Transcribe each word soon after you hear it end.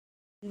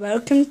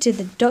Welcome to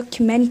the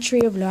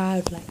documentary of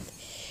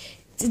wildlife.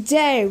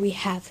 Today we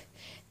have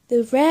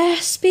the rare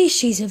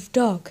species of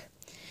dog,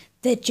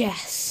 the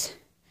Jess.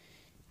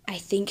 I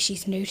think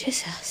she's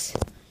noticed us,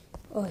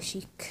 or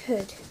she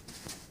could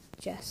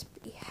just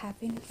be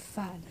having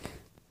fun.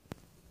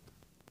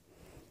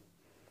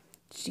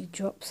 She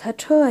drops her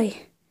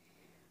toy.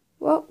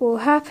 What will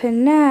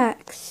happen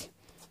next?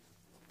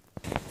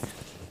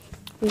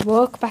 We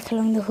walk back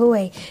along the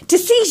hallway to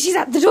see she's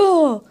at the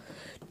door.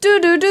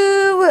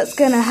 What's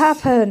gonna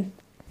happen?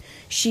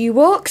 She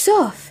walks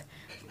off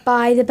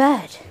by the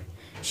bed.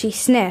 She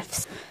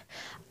sniffs.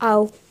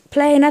 I'll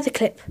play another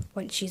clip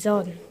once she's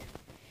on.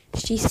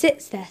 She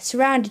sits there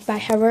surrounded by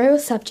her royal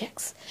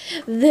subjects,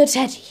 the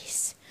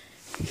teddies.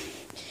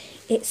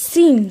 It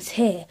seems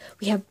here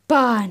we have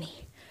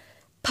Barney,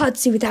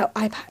 Pudsey without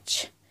eye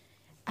patch,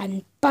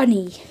 and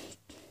Bunny,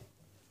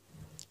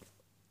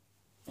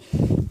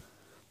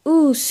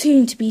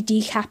 soon to be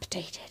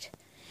decapitated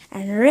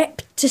and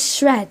ripped to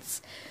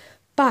shreds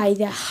by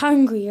the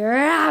hungry,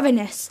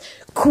 ravenous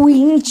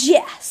Queen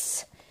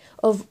Jess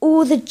of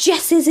all the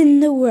Jesses in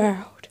the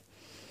world.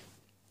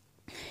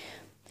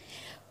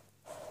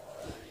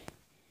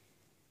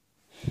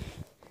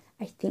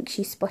 I think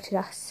she spotted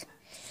us.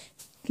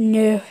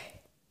 No.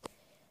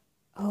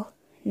 Oh,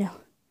 no.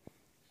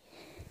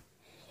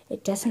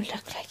 It doesn't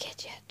look like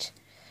it yet.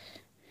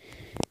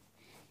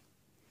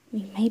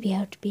 We may be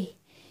able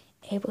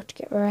to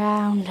get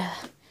around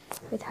her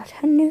without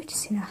her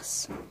noticing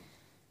us.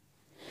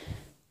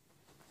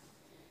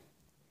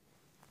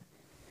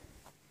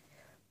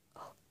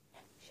 Oh, no,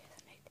 she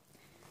hasn't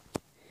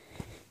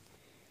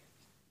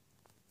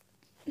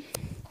noticed.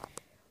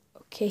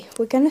 Okay,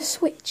 we're going to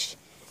switch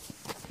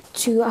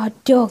to our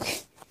dog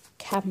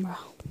camera.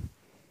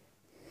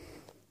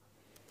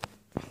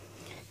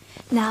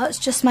 Now it's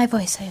just my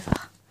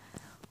voiceover.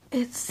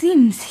 It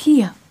seems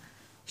here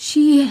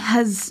she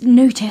has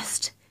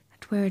noticed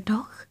that we're a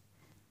dog,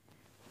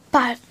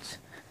 but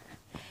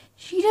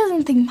she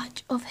doesn't think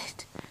much of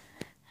it,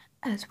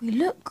 as we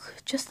look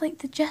just like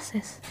the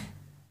Jesses.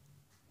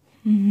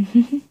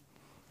 We've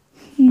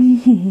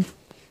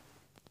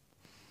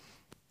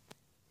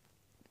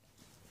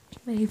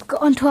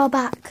got onto our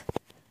back.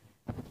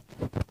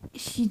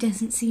 She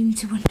doesn't seem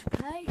to want to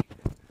play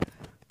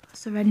or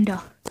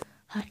surrender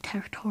her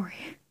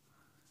territory.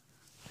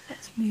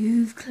 Let's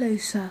move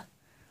closer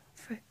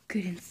for a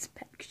good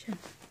inspection.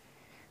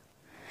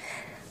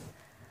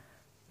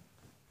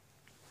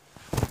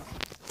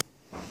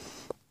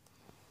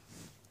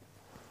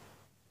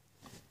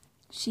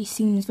 She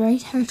seems very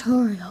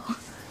territorial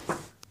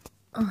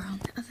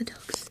around the other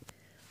dogs.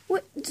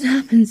 What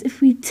happens if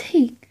we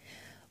take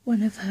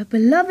one of her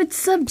beloved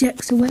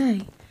subjects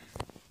away?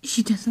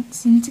 She doesn't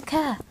seem to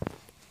care.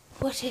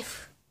 What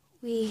if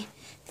we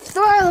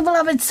throw the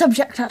beloved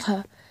subject at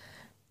her?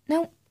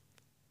 No.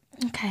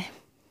 Okay.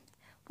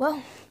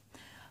 Well,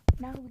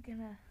 now we're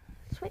gonna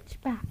switch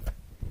back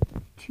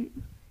to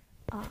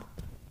our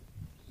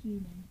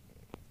human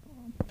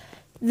form.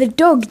 The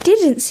dog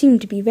didn't seem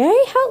to be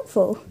very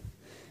helpful.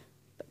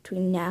 We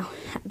now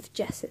have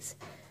Jess's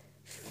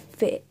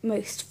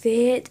most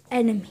feared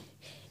enemy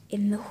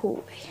in the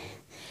hallway,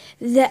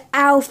 the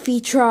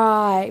Alfie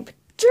Tribe.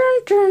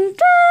 Dun, dun,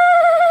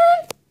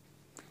 dun.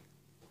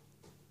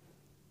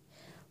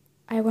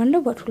 I wonder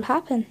what will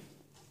happen.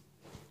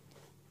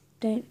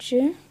 Don't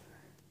you?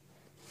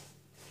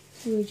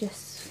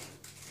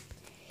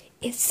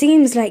 It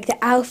seems like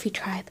the Alfie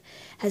Tribe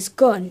has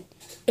gone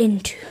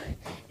into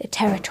the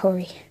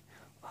territory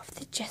of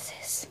the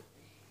Jesses.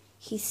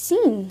 He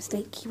seems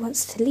like he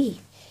wants to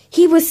leave.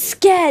 He was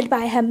scared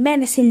by her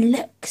menacing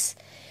looks.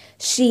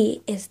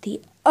 She is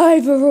the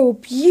overall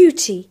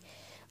beauty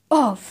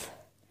of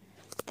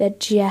the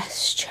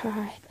Jess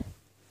Tribe.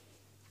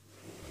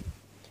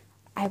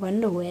 I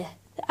wonder where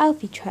the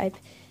Alfie Tribe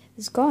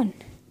has gone.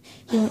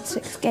 He wants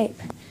to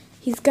escape.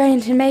 He's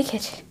going to make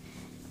it.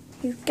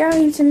 He's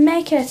going to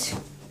make it.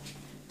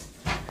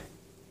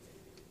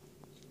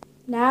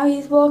 Now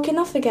he's walking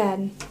off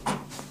again.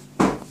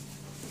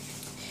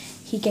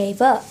 He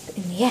gave up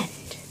in the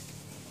end.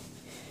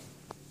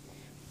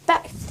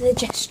 Back to the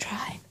Jess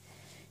Tribe.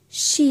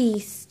 She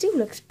still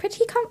looks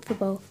pretty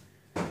comfortable,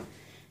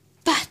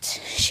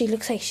 but she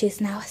looks like she's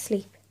now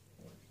asleep.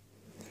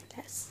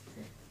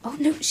 Oh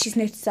no, she's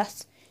noticed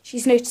us.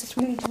 She's noticed us.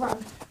 We need to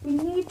run. We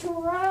need to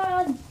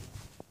run.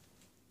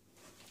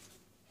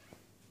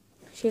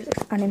 She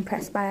looks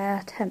unimpressed by our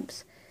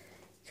attempts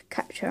to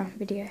capture on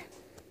video.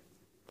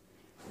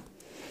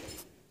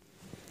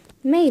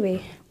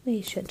 Maybe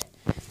we should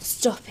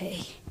stop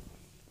it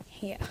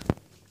here.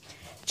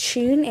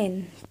 Tune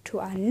in to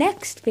our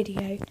next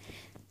video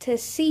to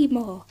see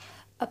more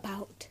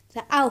about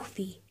the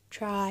Alfie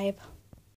Tribe.